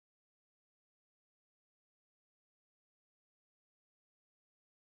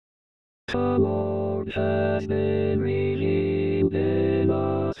The Lord has been revealed in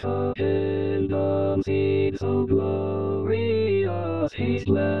us, a kingdom seed so glorious. He's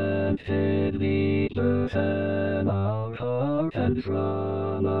planted the earth in our heart, and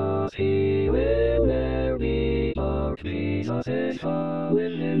from us He will ne'er depart. Jesus is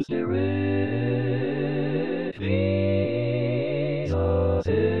coming in spirit. Jesus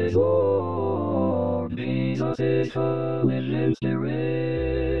is Lord. Jesus is coming in spirit.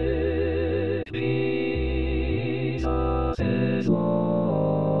 Jesus is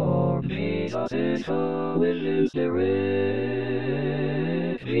Lord. Jesus is coming in spirit.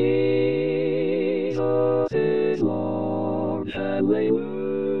 Jesus is Lord.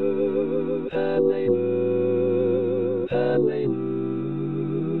 Hallelujah. Hallelujah. Hallelujah.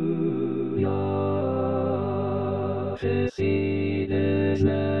 His seed is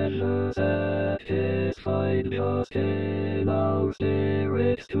never satisfied, just in our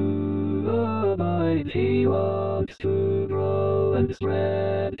spirits to abide. He wants to grow and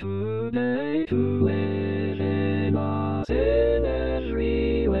spread today, to live in us in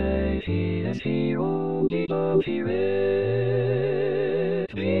every way. He is hero, people hear it.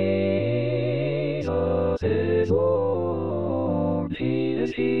 Jesus is Lord. He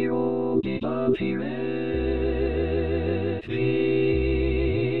is hero, people hear it.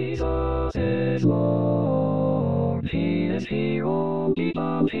 Jesus is Lord. He is hero,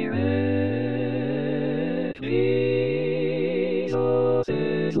 people hear it. Jesus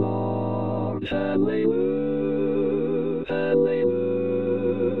is Lord. Hallelujah.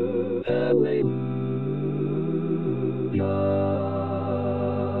 Hallelujah.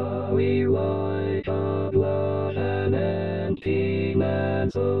 Hallelujah. We like a blood and empty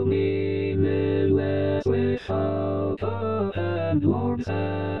man, so meaningless without a hand. Lord,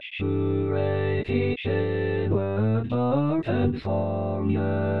 saturate each inward part and form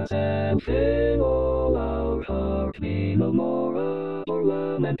yourself in all our heart. Be no more a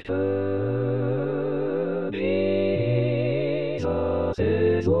tormentor. Jesus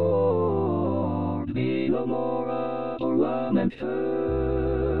is Lord. Be no more a tormentor.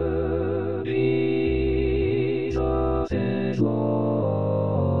 Jesus is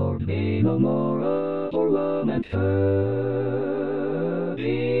Lord. Be no more a tormentor.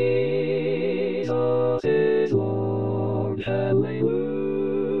 Jesus is Lord.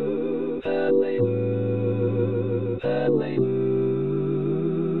 Hallelujah. Hallelujah. Hallelujah.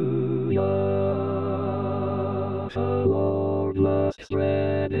 The Lord must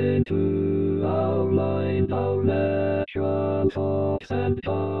spread into our mind our natural thoughts and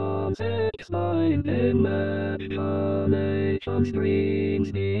concepts, mind, imaginations,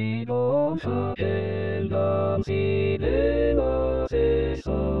 dreams, devotions. The kingdom seed in us is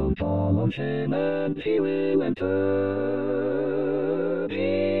sown, follow Him and He will enter.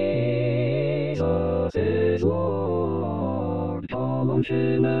 Jesus is Lord. Follow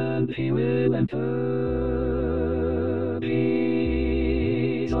Him and He will enter.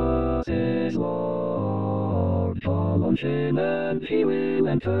 Jesus is Lord. Follow Him and He will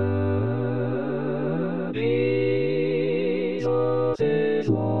enter. Jesus is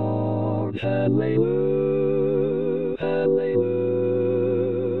Lord. Hallelujah.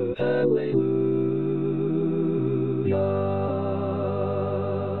 Hallelujah. Hallelujah.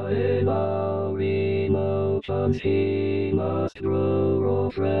 In our emotions He must grow,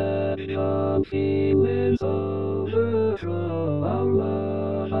 fragile feelings overthrow. Our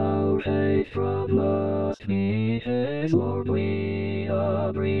love, our hatred must be His. Lord, we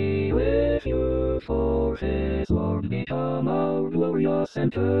agree with you, for His Lord become our glorious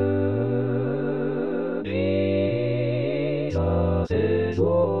center. Jesus is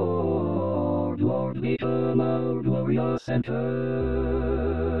Lord. Lord, become our glorious center.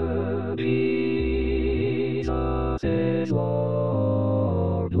 Jesus is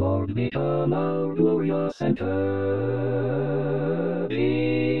Lord. Lord, become our glorious center.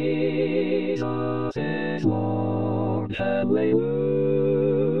 Jesus is Lord.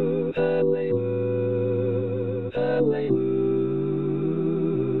 Hallelujah. Hallelujah. Hallelujah.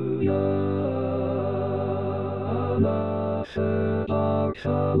 Another dark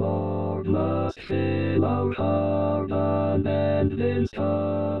the Lord must fill our heart, and in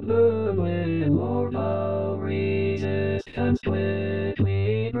stubborn will, Lord, our resistance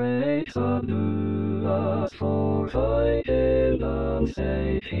quickly break. Subdue us for Thy kingdom's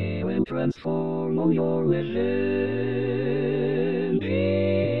sake. He will transform all your living.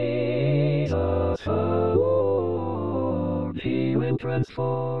 Jesus the Lord. He will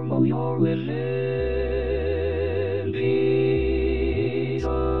transform all your living.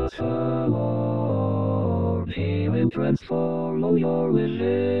 Jesus the Lord. He will transform all your within.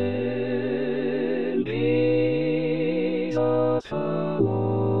 Jesus the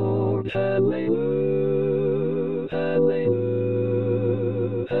Lord, hallelujah,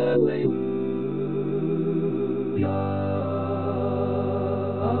 hallelujah, hallelujah.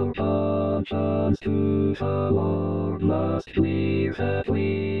 Our conscience to the Lord must clear, that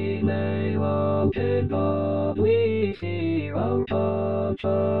we may walk in godly fear. Our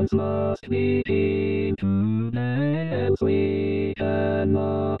conscience must be keen today, as we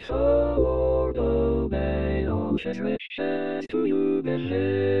cannot the Lord obey. All his riches to you begin.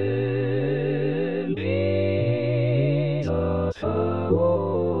 Jesus the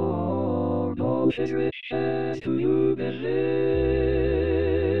Lord, all his riches to you begin.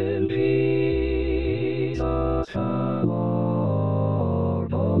 Jesus the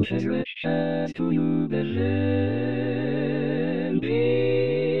Lord, all his riches to you begin.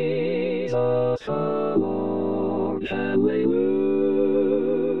 Jesus the Lord,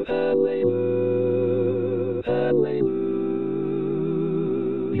 hallelujah, hallelujah, hallelujah.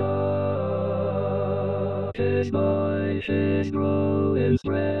 'Tis by his growing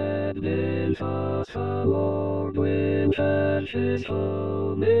spread in us, the Lord will change his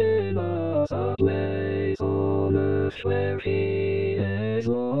home in us, a place on earth where he is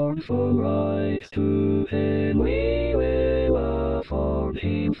Lord. For right to him we will afford,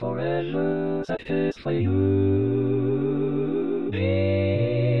 him forever satisfy you.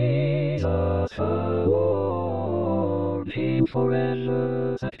 Jesus the Lord, him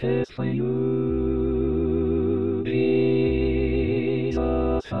forever satisfy you.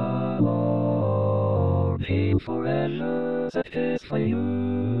 Jesus the Lord, him forever satisfy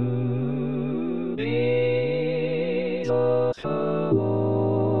you. Jesus the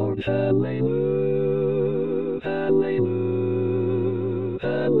Lord, hallelujah, hallelujah,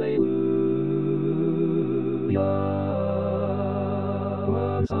 hallelujah.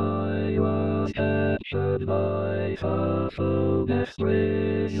 Once I was captured by the foe,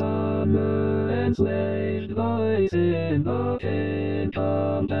 desperate, enslaved by sin, but in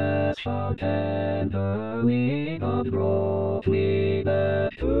compassion tenderly God brought me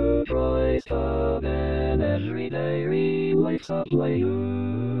back to Christ again. Every day relief supply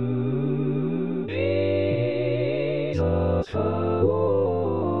you. Jesus the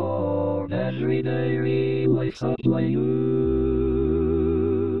Lord, every day relief supply you.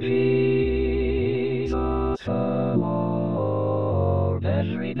 Jesus the Lord,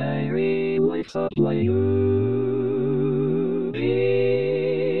 every day relief supply you.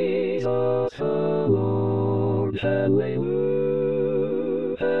 Jesus the Lord,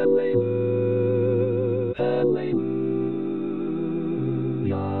 hallelujah, hallelujah, hallelujah.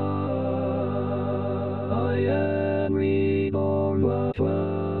 I am reborn, what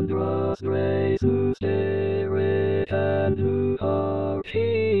wondrous grace, whose spirit and whose heart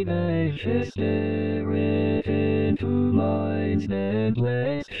he gave. His spirit into mine's dead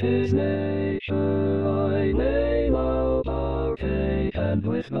place, his nature I may now partake, and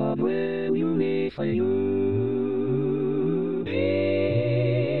with God will unify you.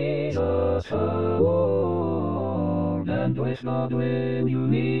 Jesus the Lord, and with God will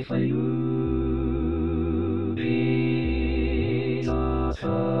unify you. Jesus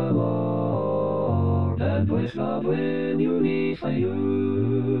the Lord, and with God will unify you.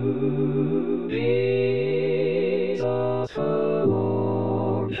 Jesus the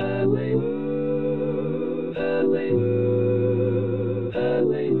Lord, hallelujah, hallelujah,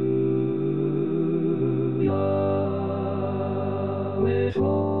 hallelujah. With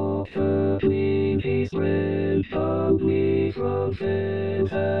water clean he sprinkled me from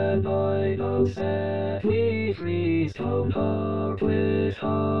sins and idols, set me free. Stone heart with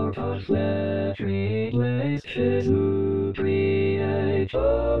heart of flesh replaced, his new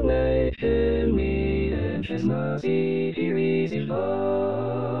creation made in me. In his mercy he received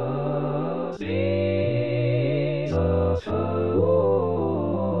us. Jesus the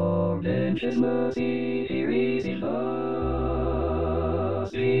Lord, in his mercy he received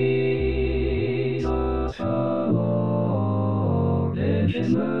us. Jesus the Lord, in his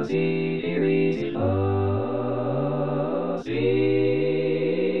mercy he received us.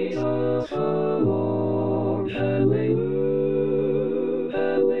 Jesus the Lord, hallelujah,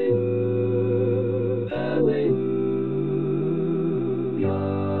 hallelujah, hallelujah.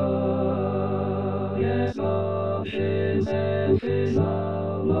 Yes, God, his self is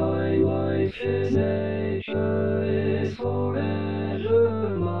now my life, his nature is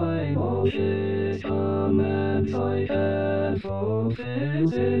forever mine. All his commands I can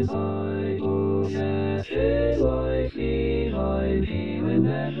fulfill, since I possess his life behind. He will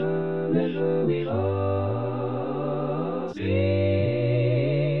never, never leave us.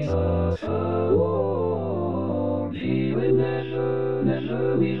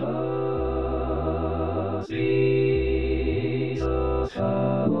 us,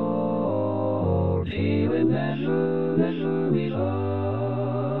 our Lord. He will never, never leave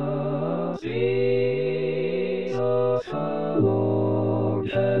us. Jesus, our Lord.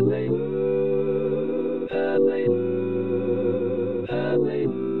 Hallelujah, hallelujah,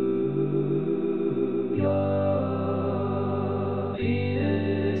 hallelujah. He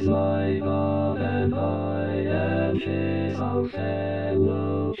is my God and I am his, our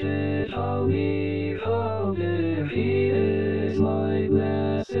fellowship, how near, how dear. He is my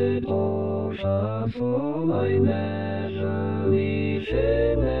blessed portion, for I never leave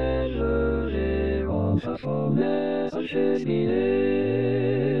him, never there. All the fullness of his being,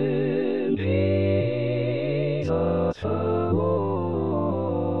 Jesus the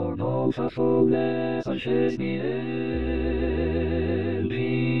Lord. All the fullness of his being,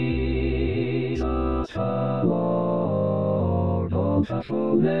 Jesus the Lord. All the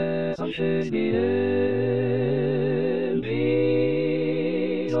fullness of his being,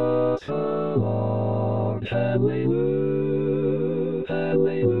 Jesus the Lord. Hallelujah,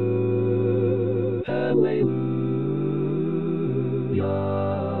 hallelujah,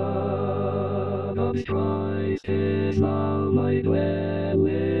 hallelujah. God Christ is now my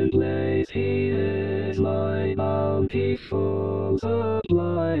dwelling place. He is my bountiful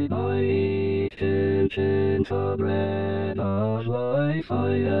supply. I eat him the bread of life.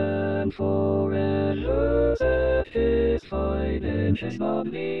 I am forever satisfied. In his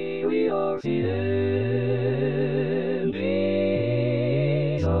body we are seated.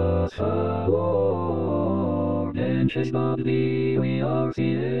 Jesus the Lord. In his body we are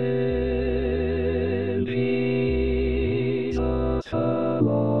seated. Jesus the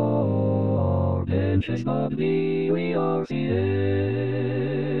Lord. In his body we are seated.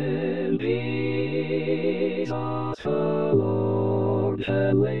 Jesus the Lord.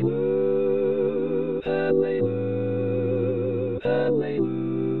 Hallelujah, hallelujah, hallelujah.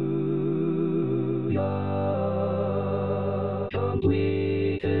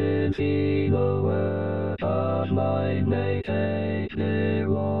 Complete in thee the work of mine may take their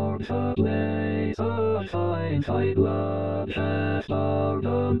Lord's place. Unsigned thy blood hath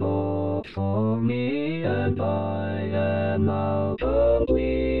pardoned both for me, and I am now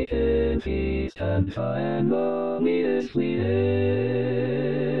complete in peace, and the enemy is fleeing.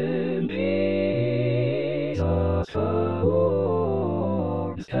 Jesus the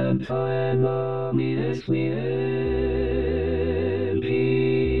Lord, and the enemy is fleeing.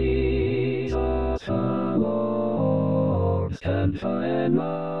 Jesus the Lord, and the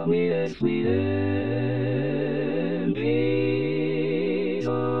enemy is fleeing.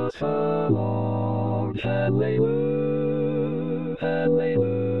 Jesus the Lord. Hallelujah,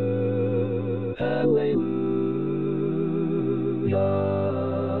 hallelujah,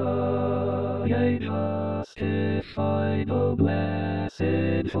 hallelujah. Yea, justified, O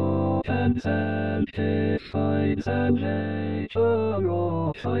blessed hope, and sanctified salvation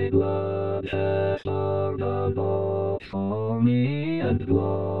wrought. Thy blood hath pardoned both for me, and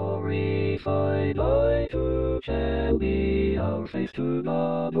glorified I too shall be. Our faith to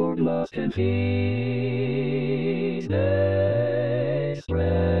God Lord must in these days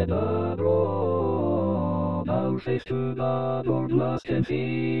spread abroad. Our faith to God Lord must in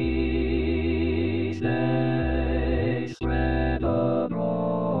these days spread abroad.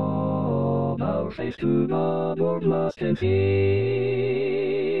 Our faith to God Lord must in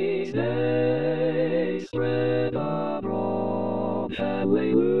these days spread abroad.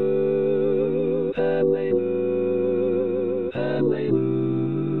 Hallelujah, hallelujah, hallelujah.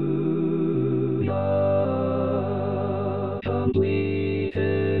 Complete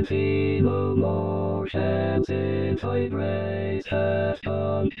in thee no more shall sin, thy grace hath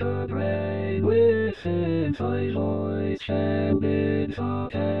pumped the brain within. Thy voice shall bid the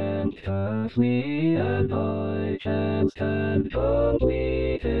tempter flee, and I shall stand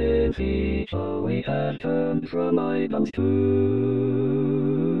complete in thee. So we have turned from idols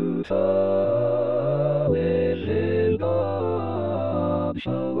to the living God.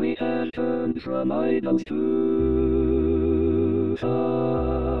 So we have turned from idols to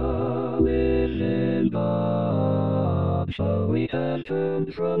the living God. So we have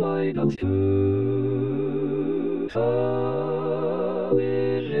turned from idols to the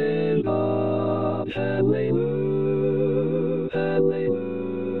living God. Hallelujah,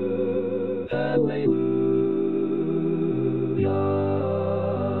 hallelujah,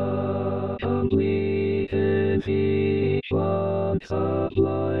 hallelujah. Complete in thee what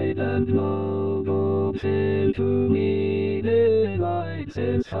supplied, and no good thing to me delight.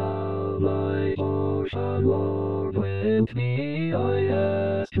 Since how my portion, Lord, with me, I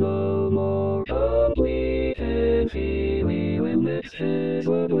ask no more. Complete in thee we will mix His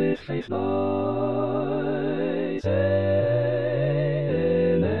word with faith by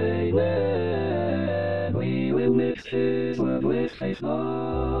saying amen. We will mix His word with faith by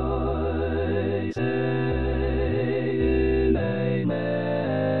saying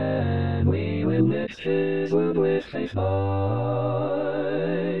amen. We will mix His word with faith by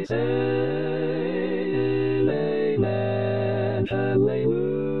saying amen.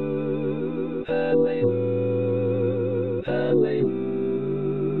 Hallelujah, hallelujah, hallelujah.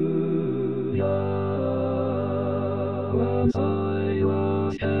 Once I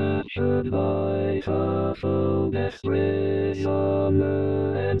was captured by trouble, desperation,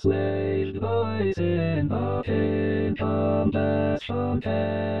 enslaved by sin, but in compassion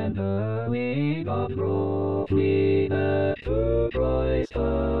tenderly God brought me back to Christ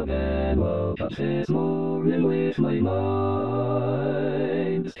again. Woke up this morning with my mind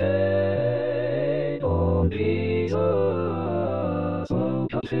stayed on Jesus.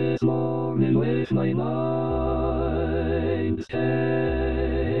 Woke up this morning with my mind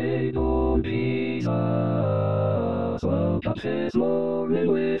stayed on Jesus. Woke up this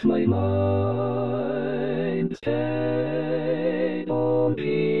morning with my mind stayed on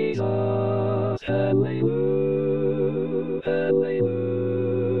Jesus. Hallelujah,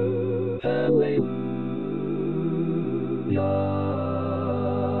 hallelujah, hallelujah.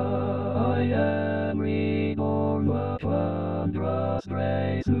 I am reborn, what wondrous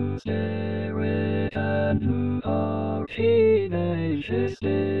grace, new spirit and new heart He gave. His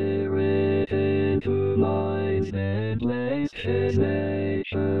spirit into minds then placed, His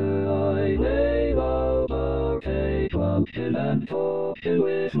nature I may now partake. Walking and talking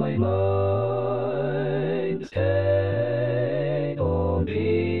with my mind stayed on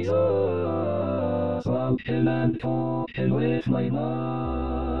Jesus. Walking and talking with my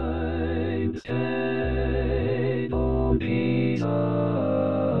mind stayed on Jesus.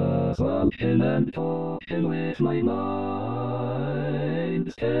 Walking and talking with my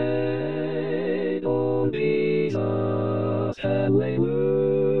mind stayed on Jesus.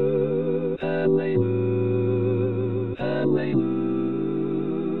 Hallelujah, hallelujah, hallelujah.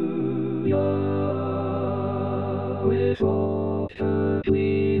 With water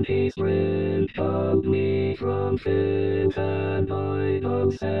clean He sprinkled me from sins and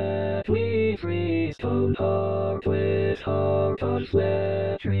idols, set me free. Stone heart with heart of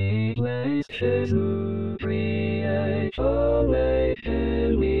flesh replaced, His new creation made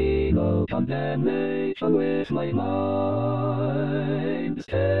in me. No condemnation with my mind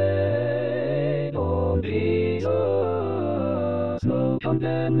stayed on Jesus. No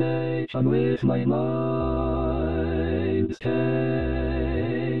condemnation with my mind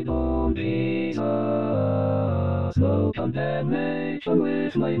stayed on Jesus. No condemnation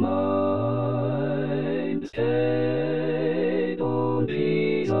with my mind stayed on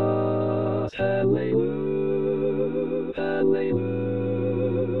Jesus. Hallelujah,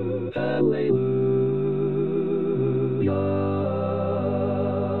 hallelujah, hallelujah.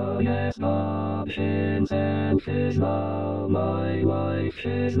 Yes, God Himself is now my life,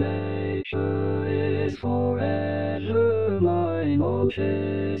 His nature is forever mine. All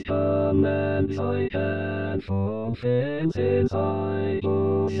His commands I can fulfill, since I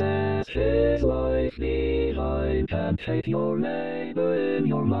possess His life divine. Can take your neighbor in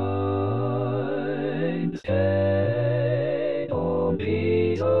your mind stayed on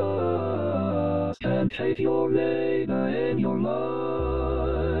Jesus. Can take your neighbor in your mind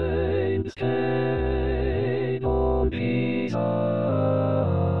stayed on Jesus.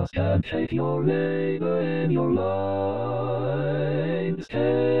 Can take your neighbor in your mind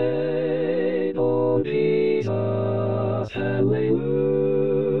stayed on Jesus.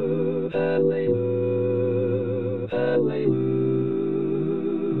 Hallelujah, hallelujah, hallelujah.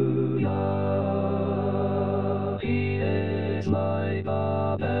 He is my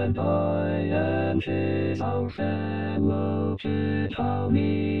God and I am His, our fellowship. How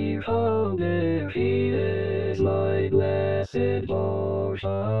near, how dear, He is my blessed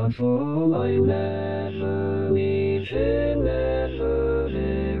portion. Full I never leave Him, never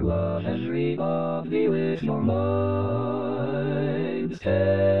near. Love everybody with your mind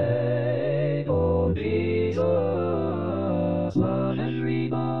stayed on Jesus. Love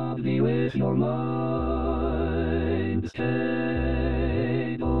everybody with your mind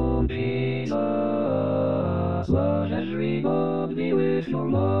stayed on Jesus. Love everybody with your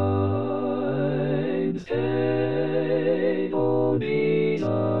mind stayed on Jesus.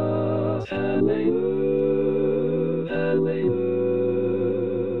 Hallelujah,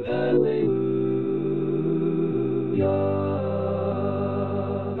 hallelujah, hallelujah.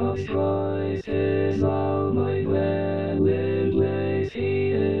 God's Christ is now my dwelling place.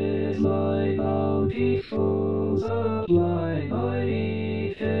 peaceful supply. I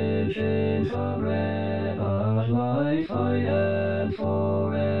eat fish in some red life. I am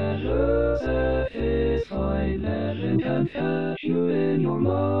forever satisfied. Heaven can catch you in your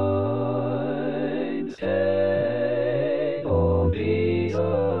mind. Stay on Jesus.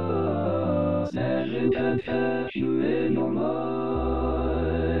 Heaven can catch you in your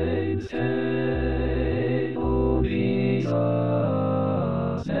mind. Stay on Jesus.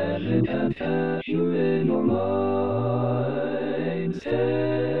 Heaven can catch you in your mind.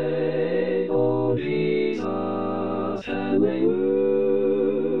 Stay on Jesus.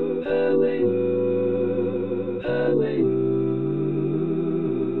 Hallelujah. Hallelujah. Hallelujah.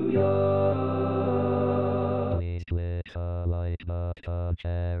 Please click the like button,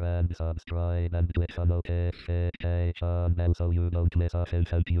 share and subscribe, and click the notification bell so you don't miss a thing.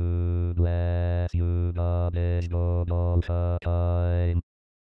 And you bless you. God is good all the time.